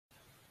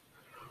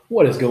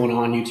What is going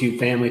on, YouTube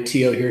family?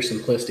 T.O. here,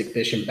 Simplistic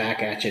Fishing,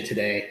 back at you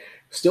today.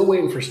 Still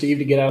waiting for Steve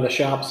to get out of the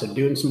shop, so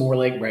doing some more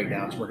lake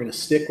breakdowns. We're going to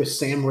stick with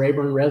Sam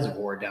Rayburn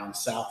Reservoir down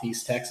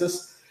southeast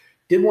Texas.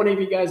 Did want to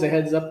give you guys a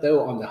heads up,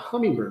 though, on the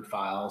hummingbird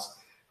files.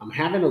 I'm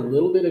having a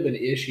little bit of an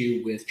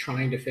issue with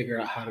trying to figure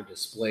out how to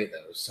display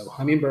those. So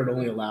hummingbird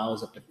only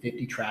allows up to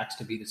 50 tracks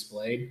to be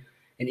displayed.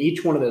 And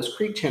each one of those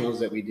creek channels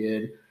that we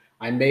did,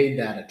 I made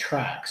that a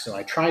track. So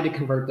I tried to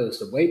convert those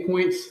to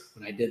waypoints.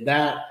 When I did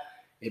that,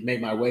 it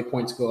made my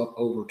waypoints go up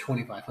over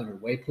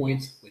 2,500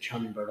 waypoints, which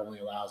hummingbird only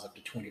allows up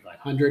to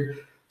 2,500.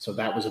 So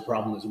that was a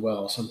problem as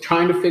well. So I'm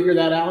trying to figure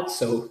that out.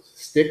 So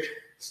stick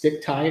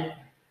tight,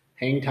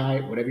 hang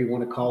tight, whatever you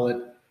want to call it.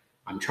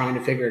 I'm trying to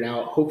figure it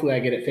out. Hopefully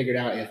I get it figured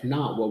out. If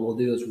not, what we'll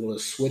do is we'll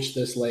just switch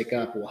this lake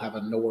up. We'll have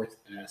a north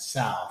and a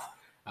south.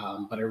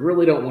 But I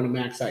really don't want to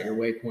max out your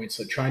waypoints.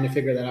 So trying to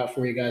figure that out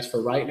for you guys.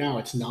 For right now,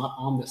 it's not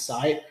on the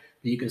site,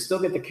 but you can still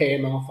get the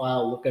KML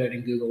file, look at it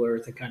in Google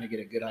Earth and kind of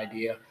get a good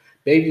idea.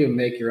 Maybe you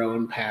make your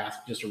own path,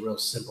 just a real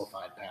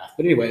simplified path.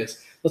 But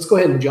anyways, let's go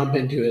ahead and jump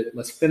into it.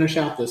 Let's finish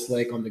out this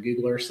lake on the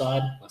Google Earth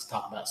side. Let's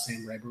talk about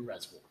Sam Rayburn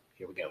Reservoir.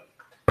 Here we go.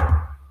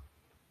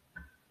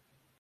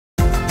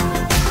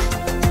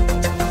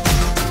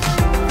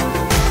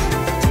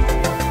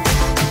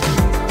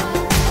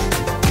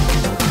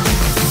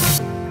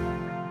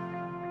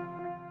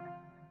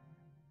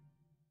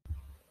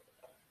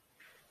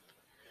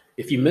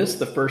 If you missed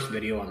the first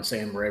video on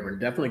Sam Rayburn,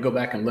 definitely go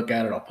back and look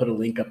at it. I'll put a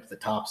link up at the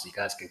top so you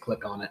guys can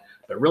click on it.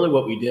 But really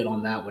what we did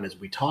on that one is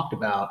we talked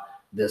about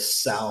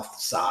this south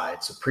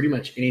side. So pretty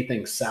much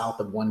anything south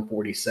of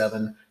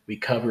 147, we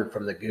covered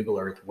from the Google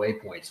Earth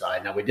waypoint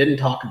side. Now, we didn't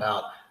talk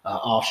about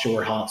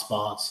offshore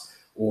hotspots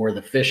or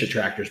the fish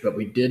attractors, but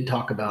we did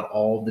talk about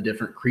all the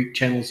different creek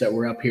channels that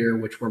were up here,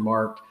 which were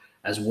marked,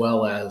 as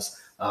well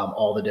as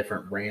all the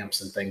different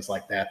ramps and things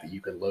like that that you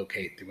could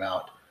locate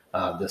throughout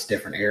this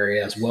different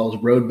area, as well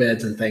as road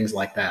beds and things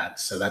like that.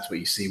 So that's what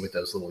you see with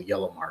those little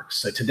yellow marks.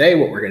 So today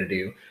what we're going to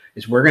do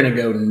is we're going to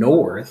go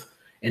north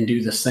and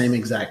do the same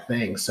exact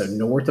thing. So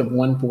north of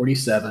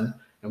 147,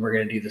 and we're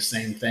going to do the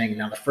same thing.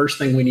 Now, the first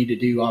thing we need to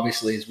do,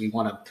 obviously, is we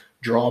want to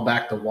draw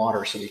back the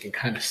water so we can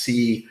kind of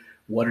see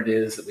what it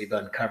is that we've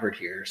uncovered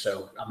here.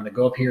 So I'm going to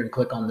go up here and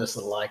click on this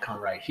little icon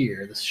right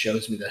here. This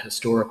shows me the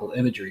historical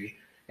imagery.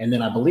 And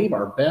then I believe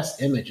our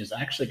best image is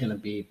actually going to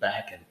be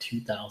back in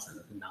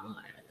 2009,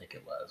 I think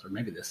it was, or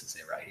maybe this is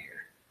it right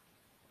here,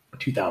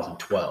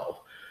 2012.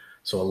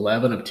 So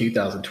 11 of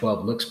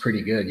 2012 looks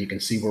pretty good. You can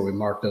see where we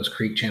marked those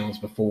creek channels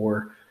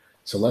before.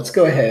 So let's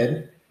go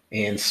ahead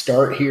and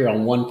start here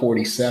on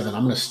 147.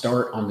 I'm going to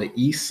start on the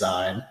east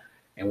side,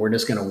 and we're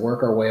just going to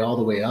work our way all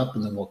the way up,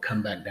 and then we'll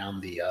come back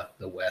down the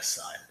west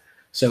side.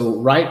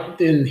 So right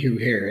in through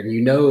here, and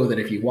you know that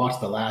if you watched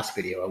the last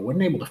video, I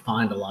wasn't able to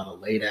find a lot of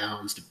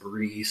laydowns,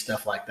 debris,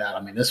 stuff like that.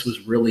 I mean, this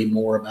was really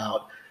more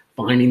about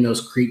finding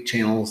those creek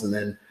channels and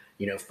then,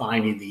 you know,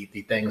 finding the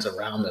things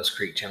around those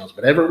creek channels.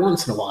 But every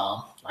once in a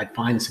while, I'd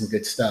find some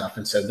good stuff.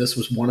 And so this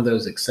was one of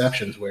those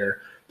exceptions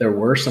where there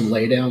were some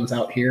laydowns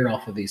out here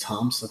off of these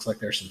humps. Looks like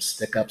there's some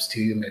stick-ups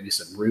too, maybe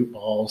some root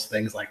balls,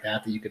 things like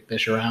that that you could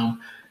fish around.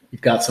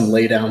 You've got some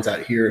laydowns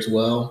out here as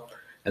well.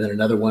 And then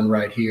another one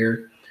right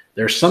here.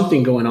 There's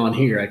something going on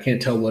here. I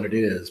can't tell what it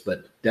is,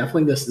 but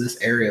definitely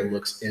this area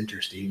looks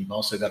interesting. You've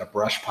also got a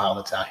brush pile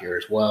that's out here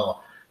as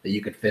well that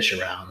you could fish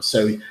around.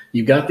 So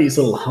you've got these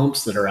little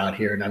humps that are out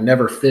here, and I've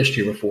never fished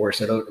here before,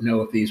 so I don't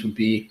know if these would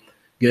be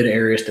good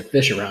areas to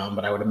fish around,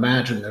 but I would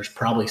imagine there's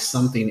probably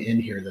something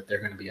in here that they're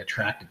going to be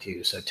attracted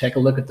to. So take a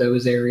look at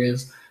those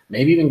areas.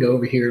 Maybe even go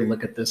over here and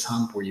look at this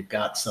hump where you've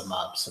got some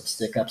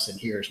stick-ups in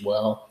here as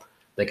well.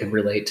 They can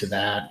relate to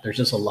that. There's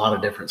just a lot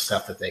of different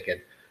stuff that they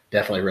could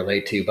definitely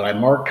relate to, but I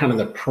marked kind of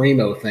the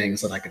primo things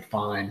that I could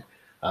find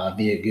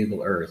via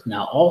Google Earth.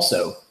 Now,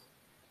 also,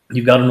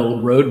 you've got an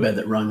old roadbed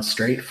that runs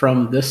straight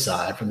from this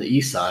side, from the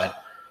east side,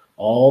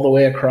 all the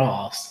way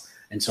across.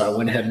 And so I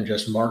went ahead and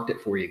just marked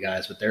it for you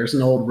guys, but there's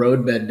an old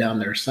roadbed down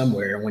there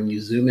somewhere. And when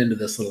you zoom into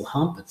this little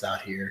hump that's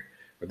out here,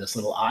 or this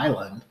little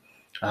island,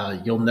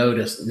 you'll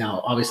notice,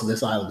 now, obviously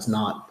this island's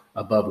not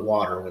above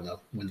water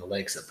when the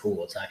lake's at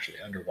pool. It's actually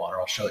underwater.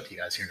 I'll show it to you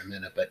guys here in a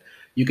minute, but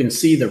you can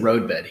see the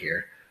roadbed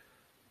here.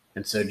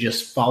 And so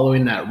just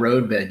following that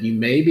roadbed, you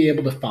may be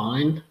able to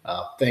find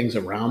things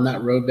around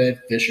that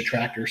roadbed, fish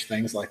attractors,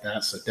 things like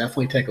that. So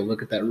definitely take a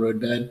look at that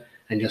roadbed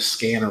and just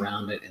scan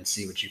around it and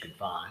see what you can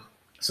find.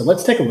 So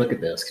let's take a look at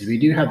this, because we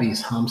do have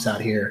these humps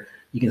out here.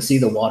 You can see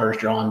the water's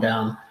drawn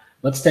down.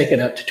 Let's take it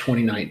up to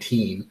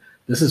 2019.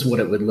 This is what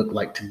it would look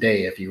like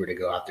today if you were to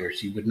go out there.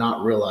 So you would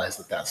not realize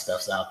that that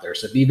stuff's out there.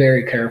 So be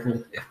very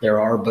careful. If there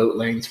are boat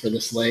lanes for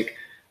this lake,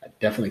 I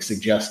definitely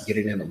suggest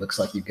getting in. It looks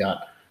like you've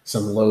got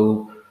some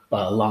low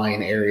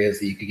lying areas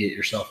that you could get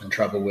yourself in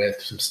trouble with,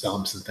 some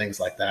stumps and things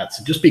like that.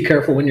 So just be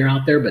careful when you're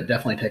out there, but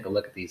definitely take a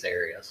look at these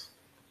areas.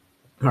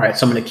 All right,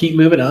 so I'm going to keep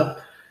moving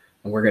up,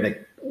 and we're going to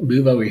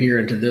move over here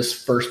into this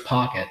first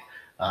pocket.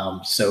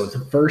 So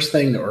the first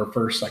thing, or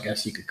first, I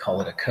guess you could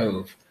call it a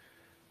cove,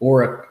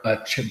 or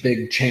a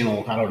big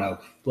channel, I don't know,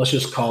 let's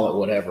just call it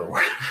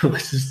whatever.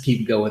 Let's just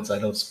keep going so I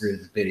don't screw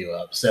this video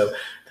up. So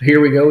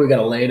here we go. We got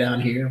a lay down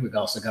here. We've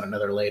also got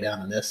another lay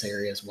down in this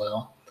area as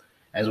well.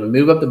 As we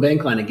move up the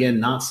bank line, again,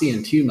 not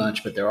seeing too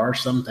much, but there are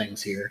some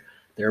things here.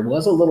 There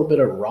was a little bit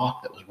of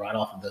rock that was right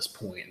off of this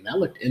point, and that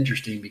looked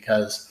interesting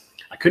because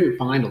I couldn't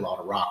find a lot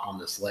of rock on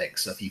this lake.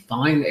 So if you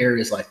find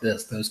areas like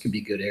this, those could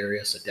be good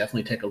areas. So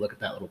definitely take a look at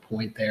that little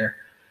point there.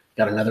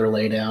 Got another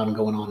lay down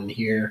going on in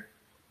here.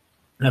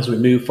 As we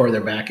move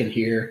further back in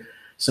here,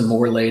 some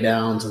more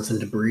laydowns and some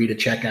debris to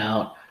check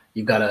out.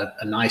 You've got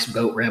a nice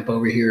boat ramp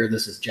over here.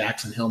 This is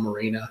Jackson Hill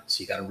Marina.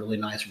 So you got a really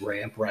nice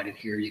ramp right in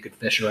here you could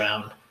fish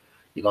around.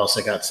 You've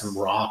also got some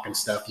rock and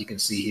stuff you can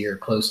see here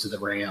close to the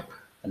ramp.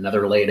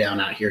 Another laydown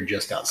out here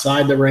just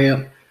outside the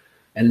ramp.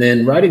 And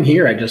then right in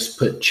here, I just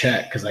put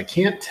check because I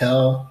can't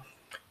tell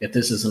if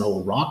this is an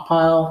old rock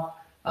pile,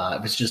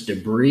 if it's just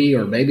debris,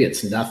 or maybe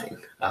it's nothing.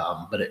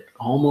 But it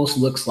almost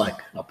looks like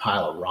a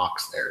pile of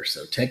rocks there.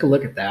 So take a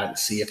look at that and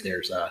see if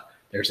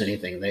there's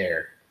anything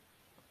there.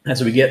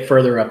 As we get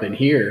further up in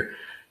here,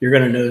 you're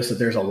going to notice that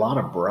there's a lot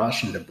of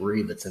brush and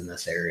debris that's in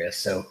this area.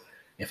 So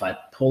if I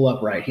pull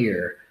up right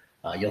here,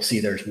 you'll see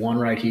there's one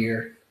right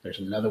here. There's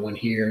another one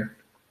here.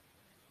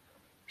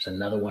 There's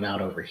another one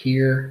out over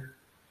here.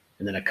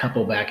 And then a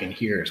couple back in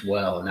here as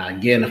well. Now,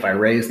 again, if I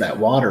raise that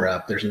water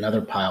up, there's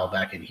another pile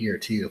back in here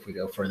too. If we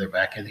go further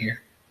back in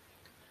here,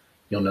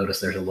 you'll notice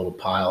there's a little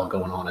pile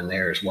going on in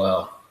there as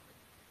well.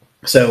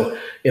 So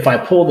if I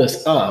pull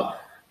this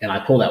up and I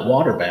pull that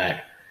water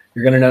back,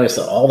 you're going to notice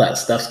that all that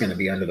stuff's going to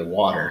be under the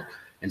water.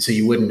 And so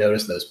you wouldn't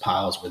notice those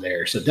piles were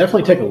there. So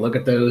definitely take a look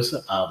at those.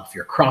 If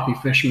you're a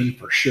crappie fisherman,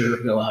 for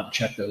sure, go out and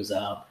check those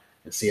out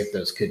and see if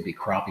those could be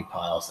crappie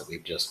piles that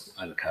we've just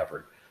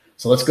uncovered.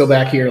 So let's go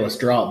back here. Let's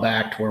draw it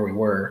back to where we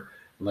were.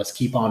 And let's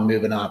keep on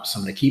moving up. So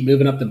I'm going to keep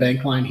moving up the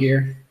bank line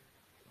here.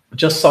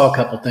 Just saw a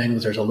couple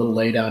things. There's a little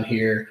lay down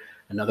here,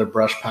 another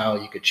brush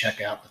pile you could check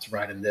out that's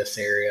right in this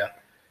area.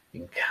 You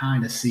can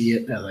kind of see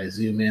it as I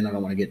zoom in. I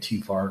don't want to get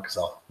too far because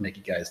I'll make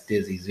you guys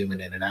dizzy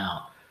zooming in and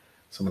out.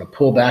 So I'm going to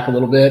pull back a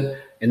little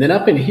bit. And then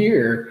up in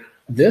here,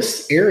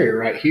 this area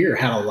right here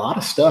had a lot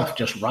of stuff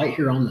just right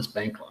here on this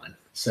bank line.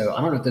 So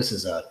I don't know if this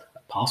is a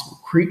possible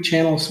creek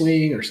channel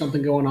swing or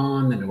something going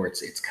on, and where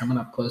it's coming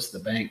up close to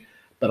the bank,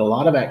 but a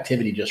lot of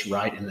activity just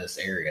right in this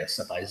area.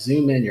 So if I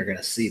zoom in, you're going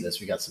to see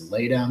this. We got some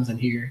laydowns in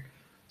here,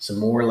 some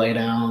more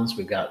laydowns.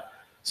 We've got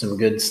some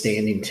good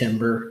standing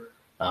timber.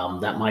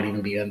 That might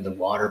even be under the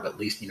water, but at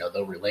least,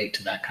 they'll relate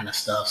to that kind of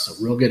stuff. So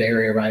real good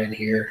area right in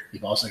here.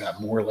 You've also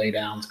got more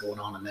laydowns going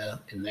on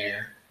in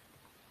there.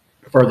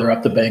 Further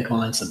up the bank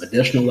line, some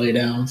additional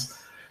laydowns.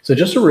 So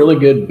just a really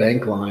good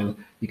bank line.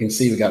 You can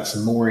see we got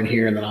some more in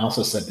here. And then I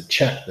also said to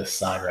check this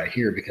side right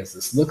here because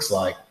this looks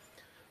like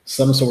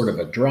some sort of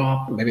a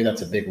drop. Maybe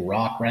that's a big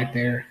rock right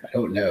there. I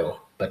don't know,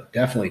 but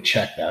definitely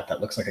check that.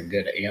 That looks like a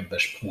good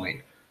ambush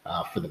point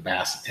for the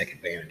bass to take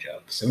advantage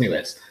of. So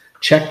anyways,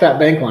 check that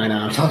bank line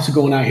out. If I was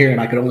going out here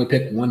and I could only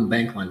pick one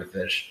bank line to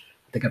fish,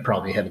 I think I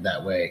probably headed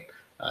that way,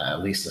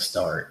 at least to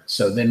start.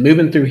 So then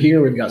moving through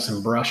here, we've got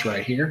some brush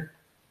right here.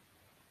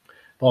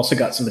 I've also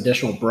got some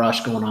additional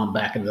brush going on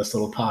back in this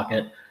little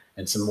pocket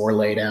and some more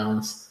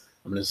laydowns.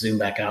 I'm going to zoom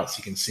back out so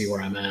you can see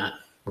where I'm at.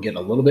 I'm getting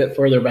a little bit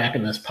further back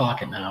in this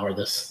pocket now, or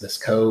this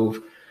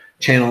cove,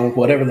 channel,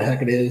 whatever the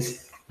heck it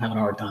is. I'm having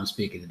a hard time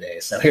speaking today.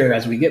 So here,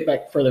 as we get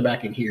back further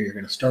back in here, you're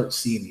going to start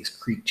seeing these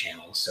creek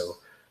channels. So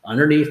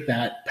underneath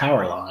that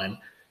power line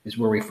is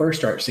where we first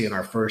start seeing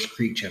our first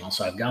creek channel.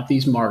 So I've got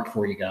these marked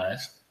for you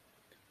guys.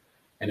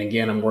 And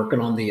again, I'm working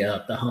on the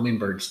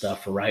hummingbird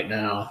stuff for right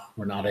now.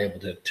 We're not able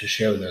to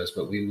show those,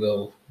 but we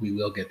will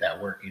get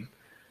that working.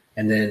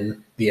 And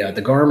then the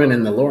Garmin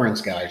and the Lawrence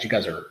guys, you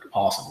guys are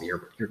awesome.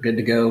 You're good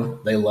to go.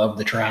 They love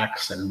the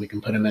tracks, and we can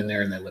put them in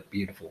there, and they look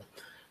beautiful.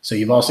 So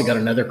you've also got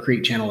another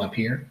creek channel up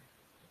here.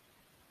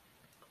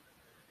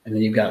 And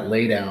then you've got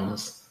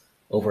laydowns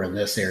over in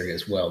this area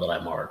as well that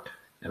I marked.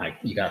 And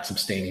you got some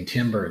standing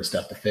timber and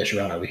stuff to fish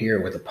around over here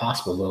with a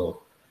possible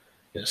little,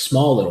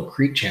 small little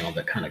creek channel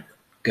that kind of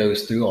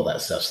goes through all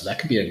that stuff. So that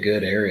could be a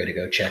good area to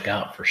go check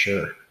out for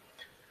sure.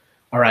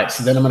 All right,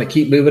 so then I'm going to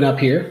keep moving up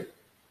here.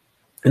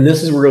 And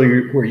this is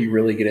really where you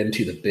really get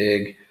into the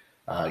big,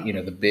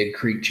 the big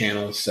creek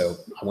channels. So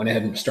I went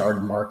ahead and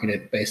started marking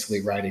it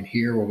basically right in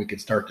here where we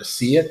could start to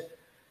see it.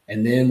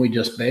 And then we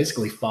just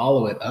basically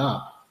follow it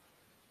up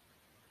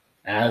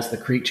as the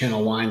creek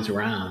channel winds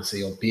around. So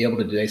you'll be able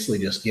to basically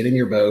just get in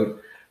your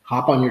boat,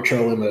 hop on your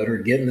trolling motor,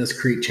 get in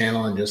this creek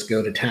channel and just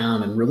go to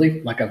town. And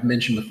really, like I've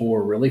mentioned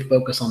before, really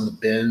focus on the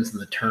bends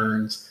and the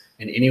turns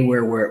and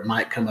anywhere where it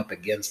might come up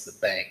against the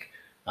bank.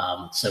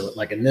 So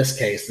like in this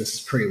case, this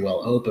is pretty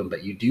well open,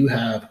 but you do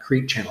have a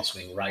creek channel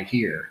swing right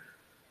here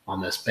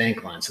on this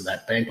bank line. So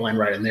that bank line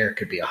right in there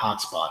could be a hot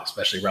spot,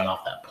 especially right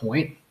off that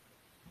point.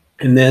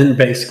 And then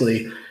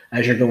basically,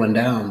 as you're going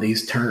down,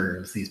 these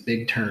turns, these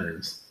big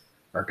turns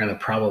are going to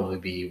probably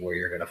be where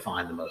you're going to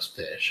find the most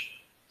fish.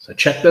 So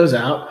check those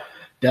out.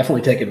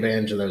 Definitely take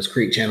advantage of those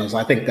creek channels.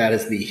 I think that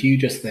is the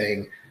hugest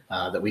thing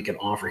that we can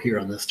offer here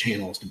on this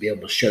channel is to be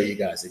able to show you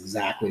guys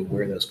exactly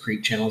where those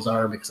creek channels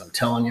are, because I'm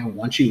telling you,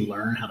 once you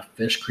learn how to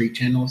fish creek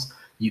channels,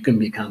 you can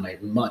become a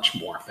much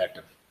more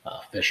effective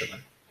fisherman.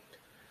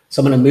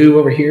 So I'm going to move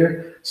over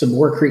here. Some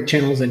more creek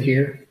channels in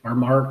here are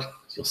marked.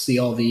 So you'll see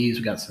all these.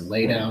 We've got some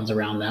laydowns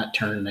around that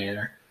turn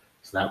there.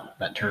 So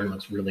that turn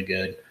looks really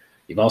good.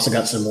 You've also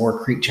got some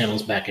more creek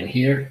channels back in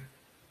here.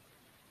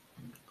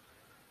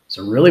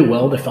 So really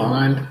well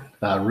defined.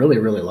 I really,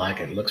 really like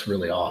it. It looks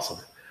really awesome.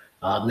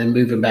 Then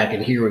moving back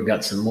in here, we've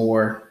got some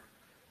more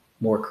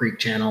creek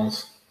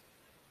channels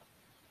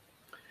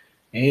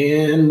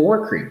and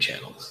more creek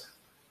channels.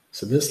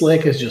 So this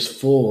lake is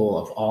just full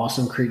of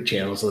awesome creek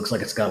channels. It looks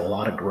like it's got a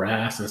lot of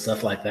grass and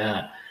stuff like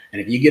that.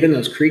 And if you get in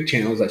those creek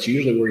channels, that's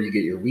usually where you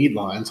get your weed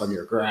lines on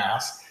your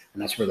grass,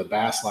 and that's where the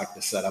bass like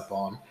to set up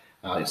on.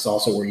 It's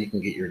also where you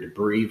can get your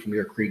debris from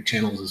your creek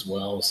channels as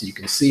well. So you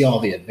can see all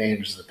the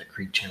advantages that the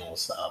creek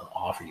channels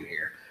offer you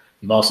here.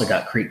 You've also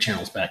got creek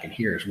channels back in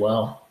here as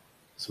well.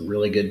 Some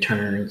really good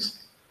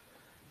turns.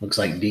 Looks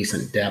like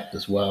decent depth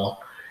as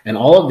well. And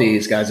all of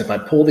these guys, if I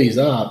pull these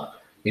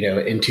up,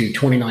 into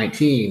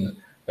 2019,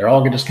 they're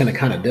all just going to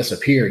kind of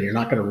disappear, and you're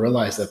not going to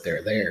realize that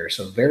they're there.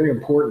 So very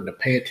important to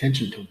pay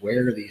attention to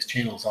where these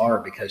channels are,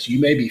 because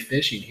you may be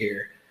fishing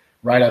here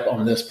right up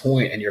on this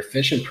point, and you're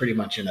fishing pretty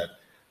much in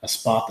a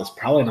spot that's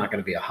probably not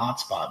going to be a hot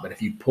spot. But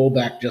if you pull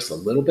back just a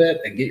little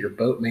bit and get your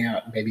boat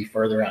maybe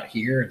further out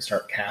here and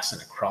start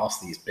casting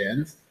across these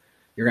bends,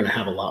 you're going to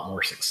have a lot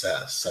more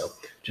success. So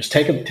just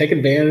take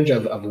advantage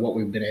of what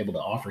we've been able to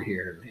offer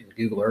here, and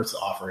Google Earth's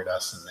offered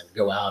us, and then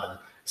go out and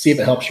see if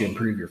it helps you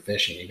improve your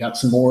fishing. You got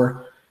some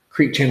more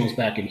creek channels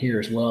back in here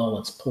as well.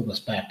 Let's pull this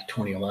back to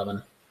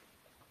 2011.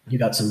 You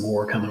got some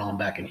more coming on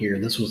back in here.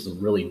 This was the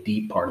really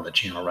deep part of the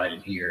channel right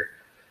in here.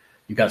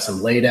 You got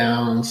some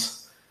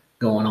laydowns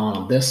going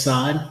on this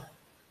side.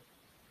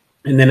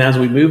 And then as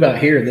we move out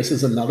here, this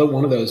is another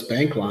one of those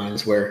bank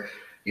lines where,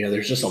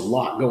 there's just a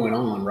lot going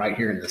on right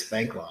here in this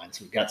bank line.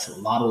 So we've got a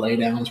lot of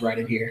laydowns right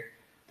in here.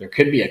 There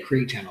could be a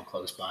creek channel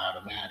close by,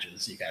 I'd imagine.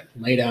 So you got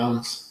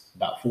laydowns,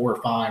 about 4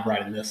 or 5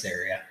 right in this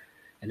area.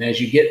 And as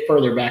you get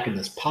further back in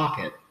this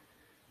pocket,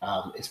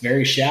 it's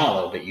very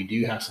shallow, but you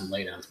do have some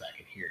laydowns back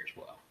in here as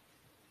well.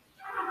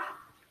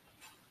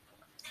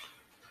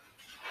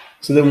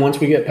 So then once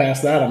we get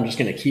past that, I'm just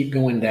going to keep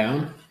going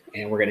down,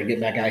 and we're going to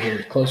get back out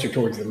here closer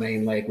towards the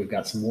main lake. We've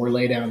got some more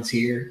laydowns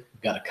here.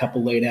 We've got a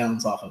couple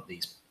laydowns off of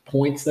these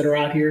points that are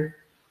out here.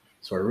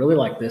 So I really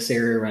like this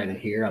area right in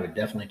here. I would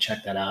definitely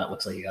check that out. It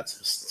looks like you got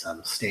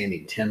some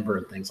standing timber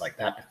and things like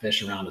that to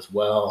fish around as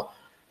well.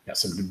 Got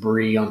some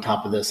debris on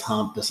top of this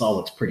hump. This all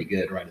looks pretty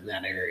good right in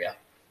that area.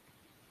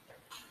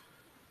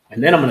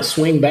 And then I'm going to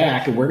swing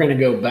back, and we're going to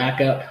go back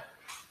up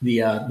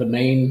the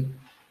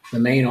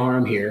main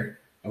arm here,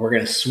 and we're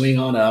going to swing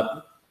on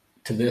up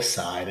to this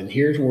side. And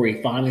here's where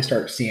we finally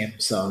start seeing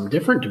some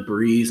different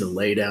debris and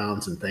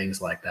laydowns and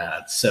things like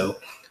that. So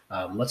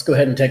let's go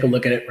ahead and take a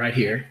look at it right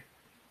here.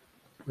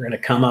 We're going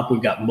to come up.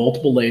 We've got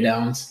multiple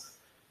laydowns.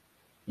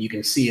 You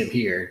can see them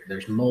here.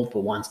 There's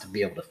multiple ones to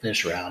be able to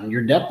fish around. And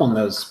your depth on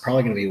those is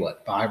probably going to be,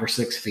 5 or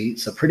 6 feet?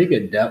 So pretty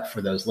good depth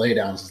for those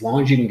laydowns, as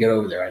long as you can get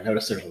over there. I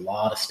noticed there's a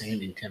lot of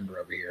standing timber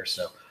over here,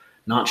 so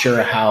not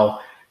sure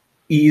how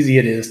easy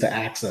it is to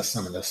access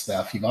some of this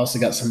stuff. You've also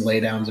got some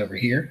laydowns over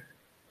here.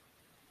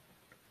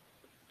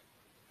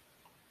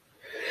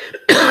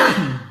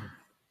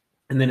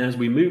 And then as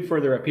we move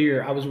further up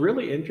here, I was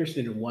really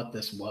interested in what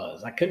this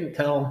was. I couldn't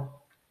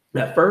tell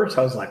at first.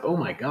 I was like, oh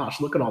my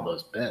gosh, look at all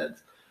those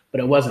beds. But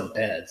it wasn't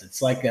beds.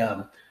 It's like,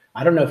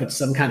 I don't know if it's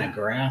some kind of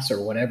grass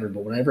or whatever,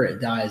 but whenever it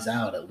dies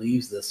out, it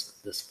leaves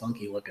this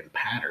funky looking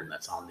pattern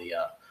that's on the,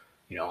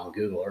 on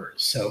Google Earth.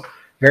 So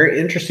very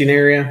interesting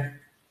area.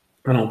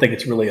 I don't think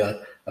it's really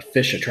a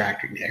fish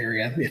attracting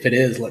area. If it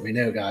is, let me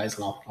know, guys,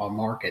 and I'll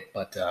mark it.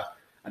 But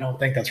I don't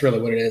think that's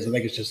really what it is. I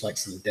think it's just like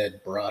some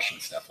dead brush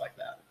and stuff like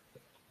that.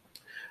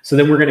 So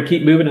then we're going to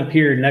keep moving up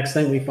here. Next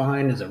thing we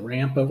find is a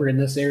ramp over in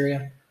this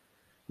area.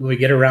 When we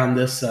get around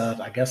this,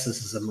 I guess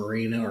this is a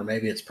marina, or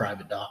maybe it's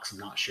private docks. I'm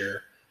not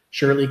sure.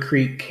 Shirley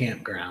Creek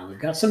Campground.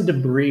 We've got some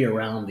debris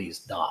around these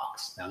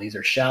docks. Now, these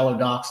are shallow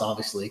docks,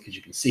 obviously, because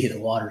you can see the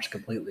water's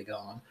completely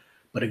gone.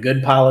 But a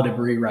good pile of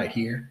debris right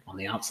here on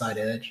the outside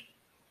edge.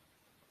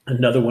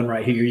 Another one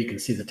right here. You can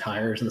see the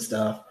tires and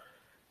stuff,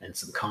 and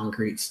some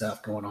concrete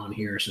stuff going on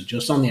here. So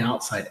just on the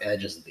outside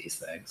edges of these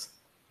things.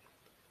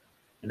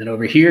 And then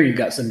over here, you've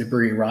got some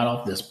debris right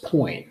off this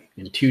point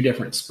in 2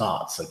 different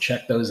spots. So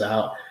check those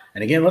out.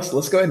 And again, let's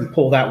go ahead and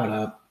pull that one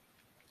up.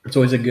 It's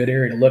always a good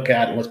area to look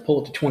at. Let's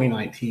pull it to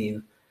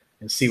 2019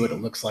 and see what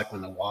it looks like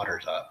when the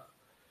water's up.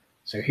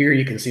 So here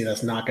you can see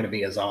that's not going to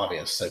be as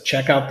obvious. So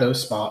check out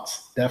those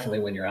spots definitely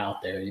when you're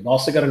out there. You've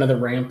also got another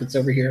ramp that's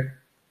over here,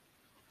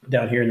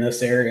 down here in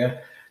this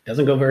area.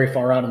 Doesn't go very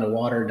far out in the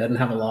water. Doesn't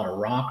have a lot of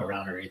rock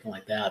around or anything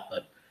like that,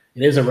 but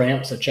it is a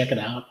ramp, so check it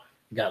out.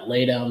 You got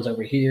laydowns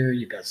over here.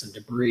 You've got some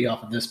debris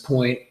off of this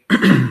point,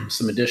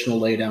 some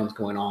additional laydowns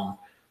going on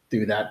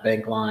through that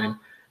bank line.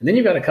 And then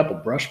you've got a couple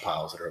brush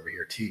piles that are over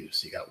here too.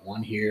 So you got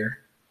one here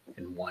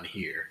and one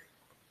here.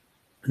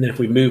 And then if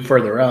we move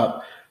further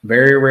up,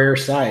 very rare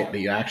sight, but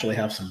you actually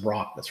have some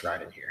rock that's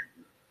right in here.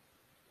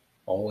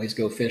 Always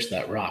go fish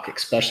that rock,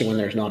 especially when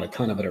there's not a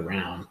ton of it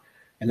around.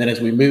 And then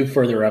as we move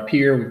further up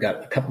here, we've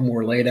got a couple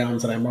more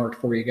laydowns that I marked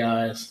for you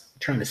guys. I'm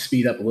trying to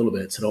speed up a little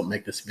bit so don't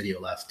make this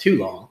video last too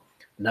long.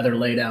 Another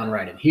laydown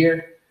right in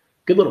here.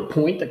 Good little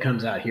point that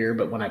comes out here,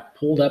 but when I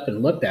pulled up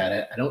and looked at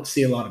it, I don't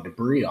see a lot of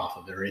debris off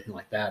of it or anything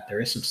like that.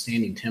 There is some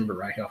standing timber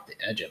right off the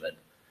edge of it.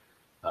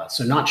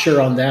 So not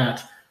sure on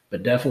that,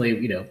 but definitely,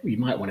 you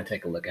might want to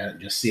take a look at it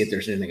and just see if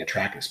there's anything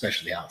attractive,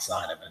 especially the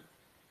outside of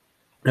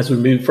it. As we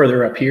move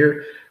further up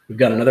here, we've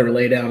got another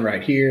laydown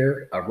right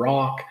here, a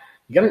rock.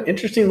 You got an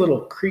interesting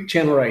little creek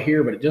channel right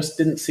here, but it just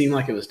didn't seem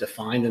like it was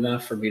defined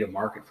enough for me to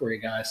mark it for you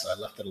guys, so I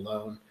left it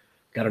alone.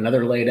 Got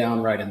another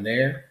laydown right in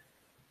there.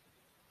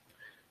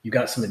 You've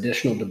got some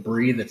additional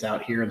debris that's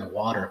out here in the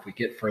water. If we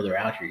get further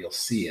out here, you'll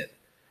see it.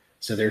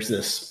 So there's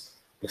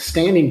the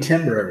standing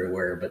timber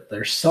everywhere, but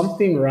there's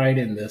something right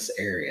in this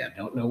area. I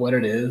don't know what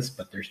it is,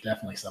 but there's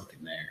definitely something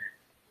there.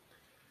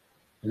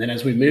 And then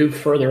as we move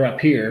further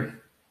up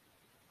here,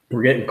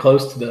 we're getting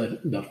close to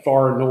the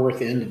far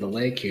north end of the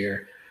lake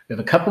here. We have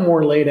a couple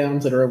more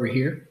laydowns that are over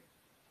here.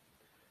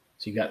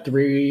 So you got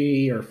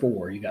 3 or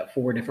 4. You got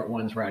 4 different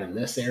ones right in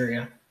this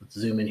area. Let's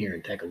zoom in here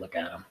and take a look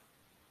at them.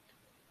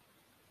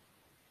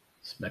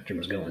 Spectrum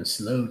is going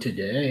slow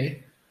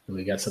today. And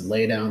we got some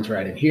laydowns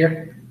right in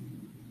here.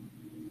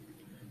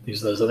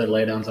 These are those other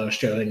laydowns I was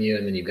showing you,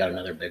 and then you've got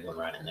another big one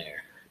right in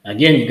there.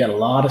 Again, you've got a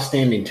lot of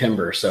standing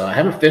timber. So I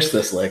haven't fished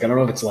this lake. I don't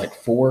know if it's like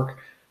fork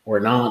or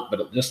not,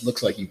 but it just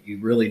looks like you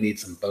really need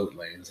some boat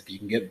lanes. If you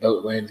can get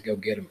boat lanes, go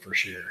get them for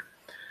sure.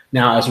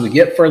 Now, as we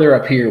get further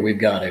up here, we've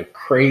got a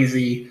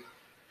crazy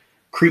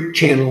creek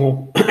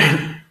channel,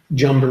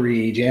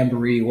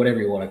 jamboree,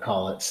 whatever you want to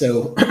call it.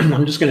 So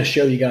I'm just going to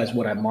show you guys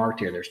what I marked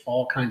here. There's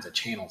all kinds of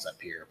channels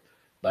up here,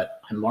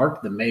 but I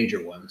marked the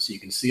major ones. So you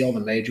can see all the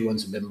major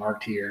ones have been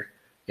marked here.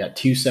 You got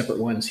 2 separate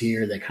ones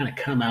here. They kind of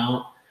come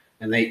out,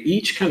 and they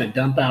each kind of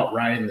dump out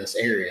right in this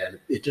area.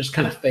 It just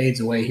kind of fades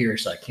away here,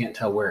 so I can't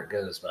tell where it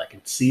goes, but I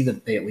can see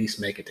that they at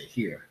least make it to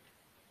here.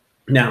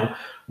 Now,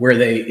 where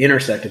they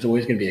intersect, it's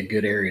always going to be a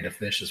good area to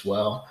fish as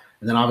well.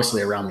 And then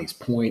obviously around these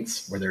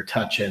points where they're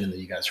touching, and then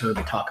you guys heard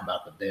me talk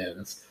about the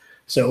bends.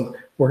 So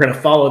we're going to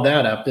follow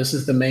that up. This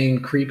is the main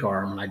creek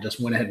arm, and I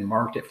just went ahead and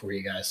marked it for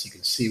you guys so you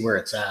can see where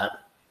it's at.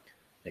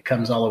 It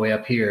comes all the way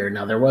up here.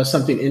 Now, there was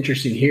something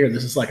interesting here.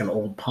 This is like an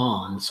old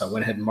pond, so I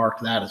went ahead and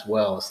marked that as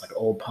well. It's like an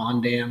old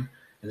pond dam,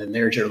 and then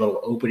there's your little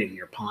opening in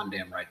your pond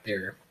dam right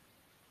there.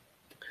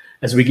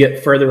 As we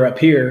get further up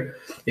here,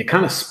 it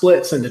kind of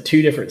splits into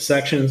 2 different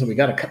sections, and we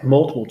got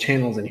multiple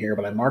channels in here,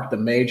 but I marked the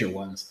major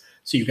ones.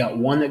 So you've got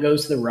one that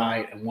goes to the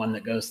right and one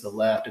that goes to the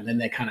left, and then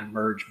they kind of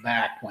merge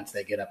back once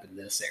they get up in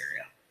this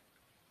area.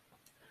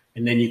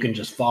 And then you can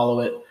just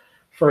follow it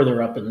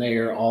further up in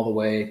there all the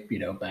way,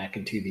 back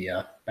into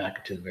the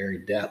very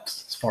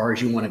depths as far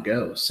as you want to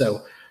go.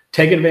 So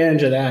take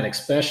advantage of that,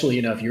 especially,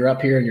 if you're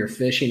up here and you're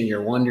fishing and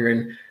you're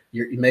wondering,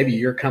 maybe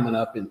you're coming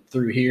up and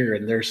through here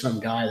and there's some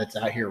guy that's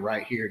out here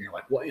right here and you're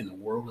like, what in the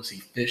world is he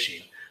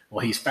fishing?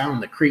 Well, he's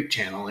found the creek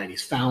channel and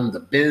he's found the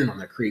bend on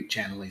the creek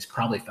channel. He's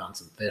probably found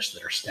some fish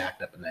that are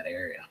stacked up in that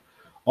area.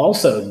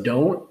 Also,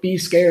 don't be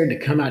scared to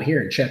come out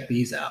here and check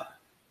these out.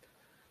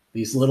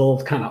 These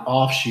little kind of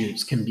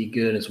offshoots can be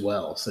good as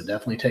well. So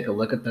definitely take a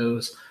look at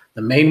those.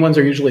 The main ones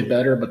are usually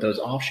better, but those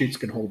offshoots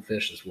can hold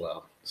fish as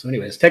well. So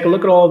anyways, take a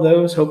look at all of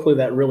those. Hopefully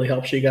that really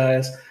helps you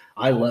guys.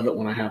 I love it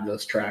when I have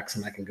those tracks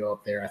and I can go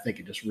up there. I think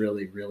it just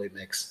really, really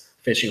makes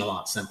fishing a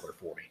lot simpler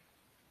for me.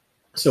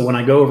 So when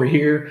I go over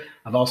here,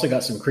 I've also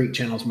got some creek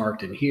channels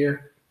marked in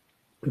here.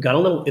 We've got a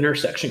little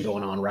intersection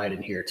going on right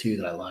in here too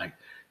that I like.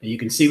 And you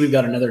can see we've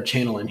got another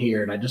channel in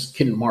here, and I just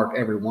couldn't mark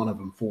every one of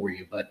them for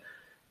you, but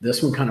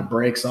this one kind of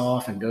breaks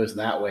off and goes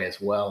that way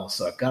as well.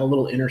 So I've got a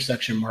little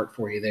intersection marked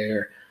for you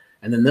there.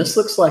 And then this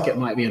looks like it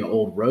might be an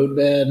old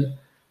roadbed,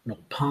 an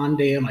old pond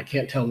dam. I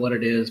can't tell what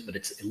it is, but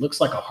it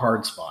looks like a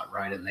hard spot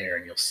right in there.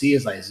 And you'll see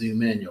as I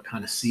zoom in, you'll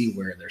kind of see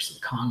where there's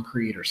some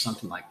concrete or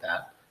something like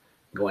that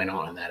going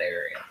on in that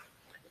area.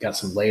 Got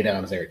some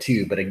laydowns there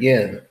too. But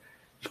again,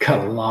 you've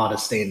got a lot of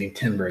standing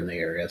timber in the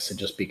area, so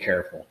just be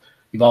careful.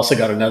 You've also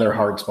got another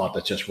hard spot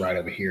that's just right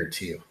over here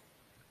too.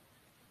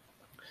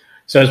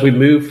 So as we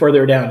move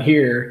further down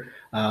here,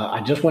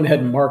 I just went ahead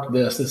and marked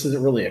this. This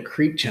isn't really a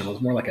creek channel.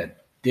 It's more like a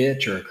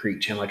ditch or a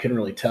creek channel. I couldn't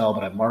really tell,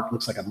 but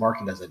looks like I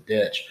marked it as a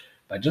ditch.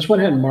 But I just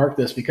went ahead and marked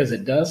this because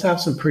it does have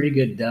some pretty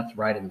good depth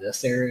right in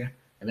this area.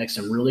 It makes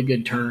some really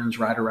good turns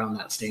right around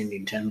that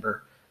standing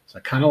timber. So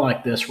I kind of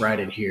like this right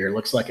in here. It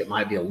looks like it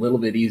might be a little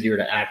bit easier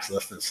to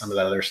access than some of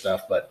the other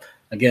stuff, but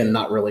again,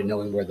 not really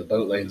knowing where the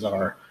boat lanes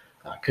are,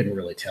 I couldn't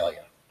really tell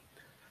you.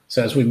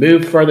 So as we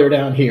move further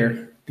down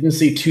here, didn't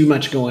see too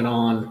much going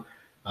on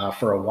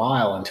for a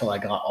while until I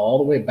got all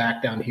the way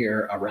back down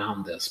here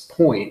around this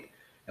point.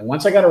 And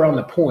once I got around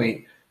the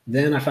point,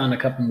 then I found a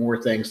couple more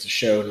things to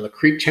show. And the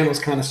creek channels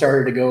kind of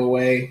started to go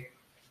away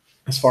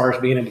as far as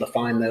being able to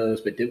find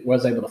those, but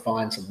was able to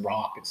find some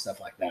rock and stuff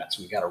like that.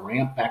 So we got a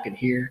ramp back in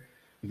here.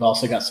 We've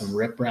also got some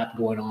riprap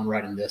going on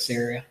right in this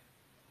area.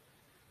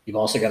 You've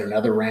also got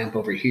another ramp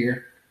over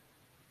here,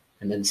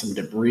 and then some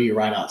debris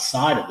right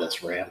outside of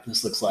this ramp.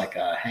 This looks like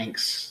a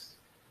Hanks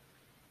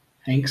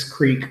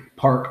Creek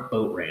Park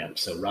boat ramp.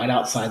 So right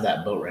outside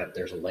that boat ramp,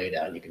 there's a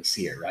laydown. You can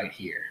see it right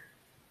here.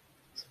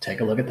 So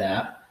take a look at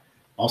that.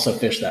 Also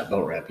fish that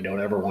boat ramp. You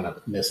don't ever want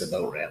to miss a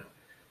boat ramp.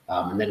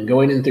 And then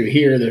going in through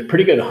here, there's a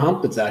pretty good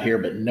hump that's out here,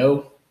 but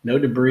no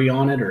debris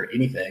on it or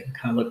anything.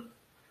 Kind of look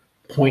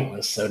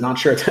pointless. So not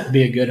sure if that'd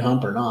be a good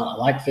hump or not. I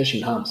like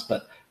fishing humps,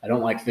 but I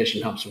don't like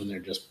fishing humps when they're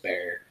just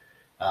bare.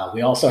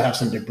 We also have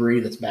some debris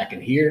that's back in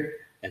here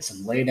and some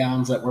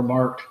laydowns that were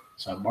marked.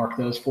 So I marked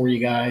those for you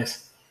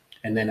guys.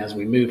 And then as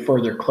we move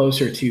further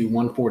closer to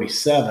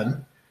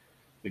 147,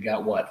 we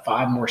got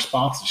 5 more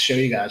spots to show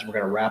you guys. We're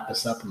going to wrap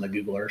this up on the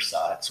Google Earth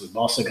side. So we've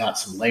also got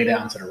some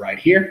laydowns that are right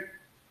here.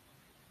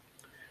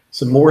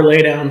 Some more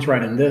laydowns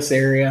right in this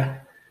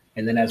area.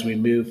 And then as we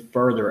move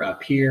further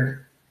up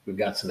here, we've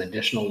got some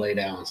additional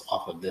laydowns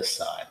off of this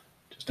side.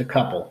 Just a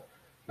couple,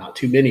 not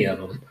too many of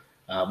them,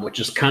 which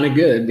is kind of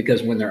good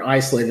because when they're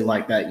isolated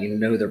like that, you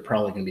know they're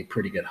probably going to be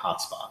pretty good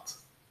hot spots.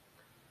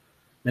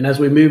 Then as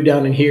we move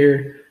down in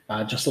here,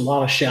 just a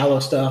lot of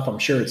shallow stuff. I'm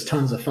sure it's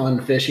tons of fun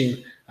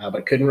fishing,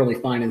 but couldn't really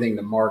find anything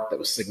to mark that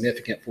was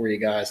significant for you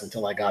guys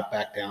until I got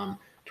back down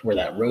to where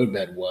that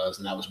roadbed was,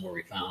 and that was where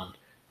we found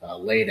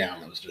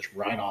laydown that was just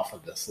right off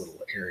of this little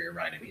area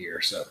right in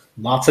here. So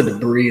lots of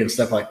debris and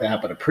stuff like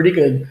that, but a pretty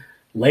good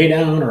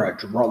laydown or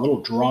a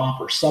little drop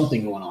or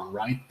something going on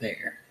right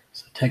there.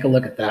 So take a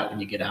look at that when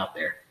you get out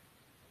there.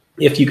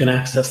 If you can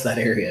access that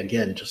area,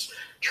 again, just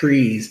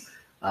trees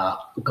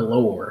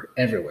galore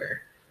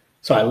everywhere.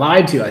 So I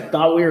lied to you. I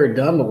thought we were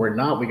done, but we're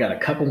not. We got a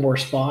couple more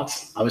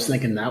spots. I was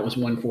thinking that was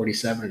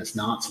 147 and it's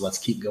not. So let's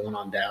keep going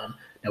on down.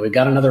 Now we've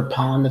got another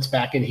pond that's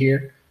back in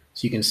here.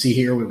 So you can see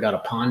here, we've got a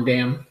pond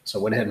dam. So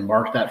I went ahead and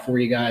marked that for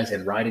you guys.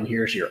 And right in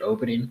here is your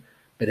opening.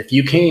 But if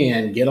you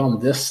can get on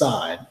this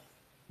side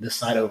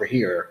over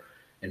here,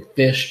 and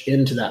fish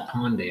into that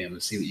pond dam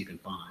and see what you can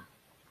find.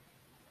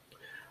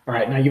 All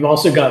right, now you've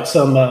also got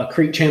some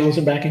creek channels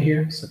are back in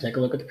here. So take a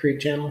look at the creek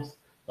channels.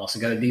 You've also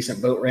got a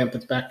decent boat ramp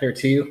that's back there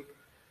too.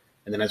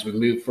 And then as we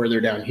move further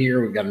down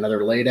here, we've got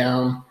another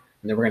laydown.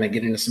 And then we're going to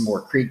get into some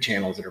more creek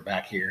channels that are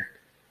back here.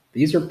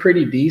 These are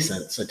pretty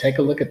decent. So take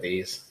a look at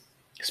these.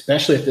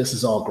 Especially if this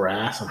is all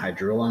grass and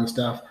hydrilla and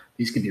stuff,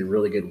 these could be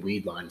really good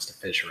weed lines to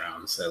fish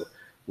around. So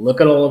look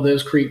at all of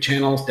those creek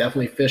channels,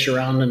 definitely fish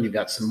around them. You've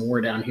got some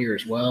more down here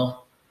as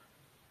well.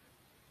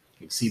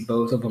 You can see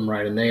both of them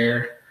right in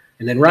there.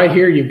 And then right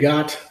here, you've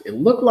got, it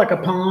looked like a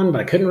pond, but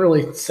I couldn't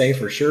really say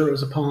for sure it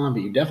was a pond,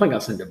 but you definitely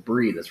got some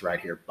debris that's right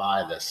here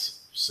by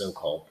this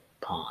so-called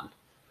pond.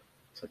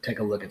 So take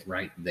a look at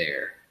right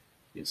there.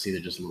 You can see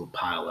there's just a little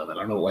pile of it. I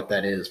don't know what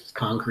that is, it's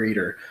concrete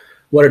or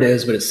what it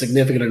is, but it's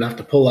significant enough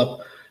to pull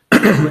up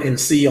and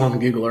see on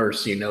Google Earth,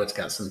 so you know it's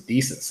got some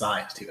decent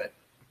size to it.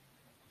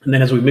 And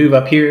then as we move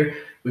up here,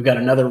 we've got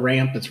another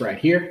ramp that's right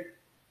here.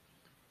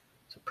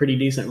 It's a pretty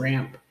decent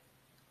ramp.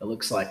 It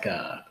looks like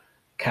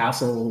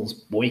Castle's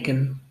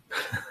Boykin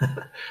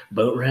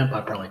boat ramp.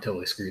 I probably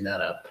totally screwed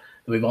that up.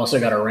 And we've also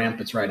got a ramp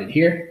that's right in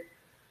here.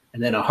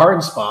 And then a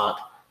hard spot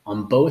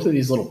on both of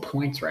these little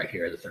points right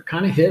here that they're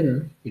kind of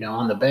hidden, you know,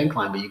 on the bank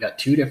line, but you got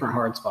 2 different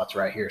hard spots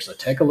right here. So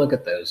take a look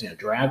at those, you know,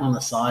 drag on the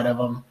side of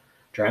them,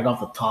 drag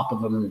off the top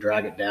of them and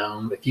drag it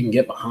down. If you can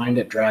get behind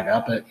it, drag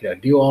up it, you know,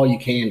 do all you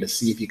can to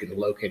see if you can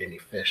locate any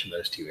fish in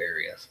those 2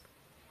 areas.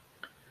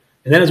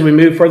 And then as we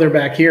move further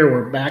back here,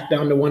 we're back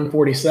down to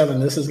 147.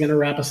 This is going to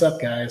wrap us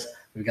up, guys.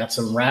 We've got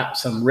some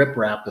rip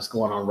wrap that's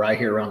going on right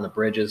here around the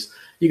bridges.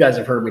 You guys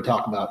have heard me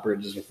talk about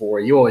bridges before.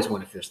 You always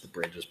want to fish the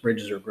bridges.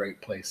 Bridges are great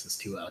places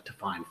to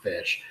find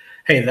fish.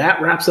 Hey,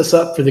 that wraps us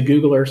up for the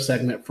Google Earth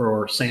segment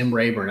for Sam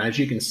Rayburn. As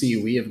you can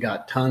see, we have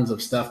got tons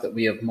of stuff that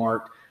we have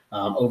marked.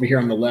 Over here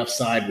on the left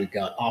side, we've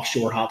got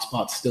offshore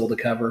hotspots still to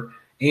cover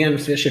and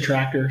fish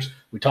attractors.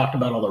 We talked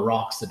about all the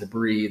rocks, the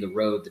debris, the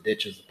road, the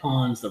ditches, the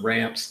ponds, the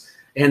ramps,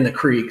 and the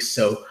creeks.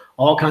 So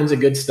all kinds of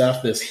good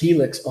stuff. This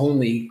Helix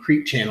only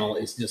creek channel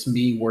is just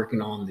me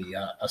working on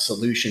a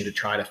solution to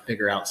try to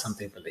figure out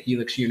something for the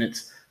Helix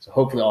units. So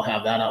hopefully I'll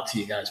have that out to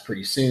you guys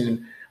pretty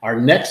soon. Our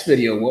next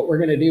video, what we're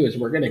going to do is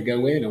we're going to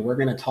go in and we're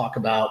going to talk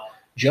about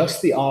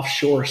just the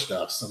offshore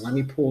stuff. So let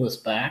me pull this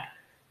back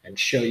and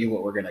show you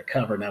what we're going to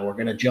cover. Now we're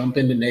going to jump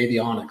into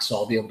Navionics, so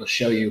I'll be able to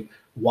show you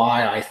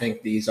why I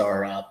think these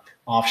are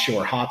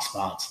offshore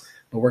hotspots.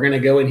 But we're going to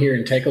go in here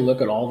and take a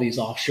look at all these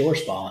offshore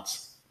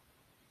spots.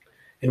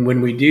 And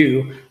when we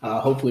do,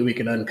 hopefully we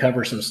can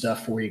uncover some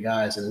stuff for you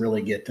guys and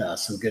really get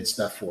some good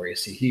stuff for you.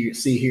 So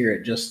see here,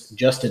 it just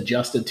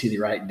adjusted to the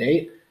right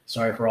date.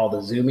 Sorry for all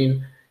the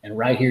zooming. And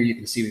right here, you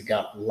can see we've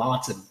got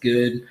lots of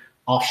good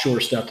offshore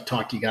stuff to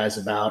talk to you guys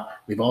about.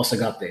 We've also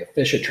got the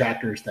fish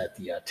attractors that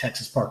the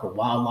Texas Park of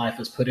Wildlife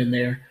has put in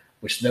there.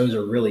 which those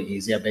are really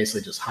easy. I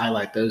basically just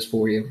highlight those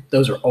for you.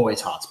 Those are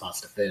always hot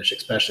spots to fish,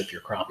 especially if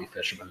you're crappie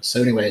fishermen.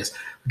 So anyways,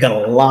 we've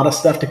got a lot of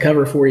stuff to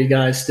cover for you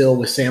guys still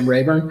with Sam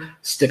Rayburn.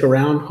 Stick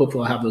around.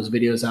 Hopefully I'll have those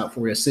videos out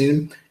for you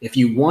soon. If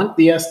you want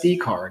the SD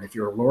card, if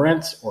you're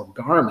Lawrence or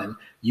Garmin,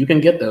 you can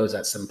get those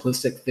at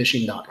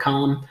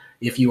simplisticfishing.com.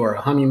 If you are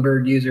a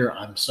Humminbird user,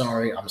 I'm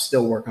sorry. I'm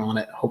still working on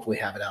it. Hopefully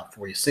have it out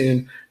for you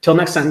soon. Till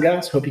next time,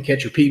 guys. Hope you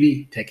catch your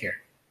PB. Take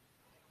care.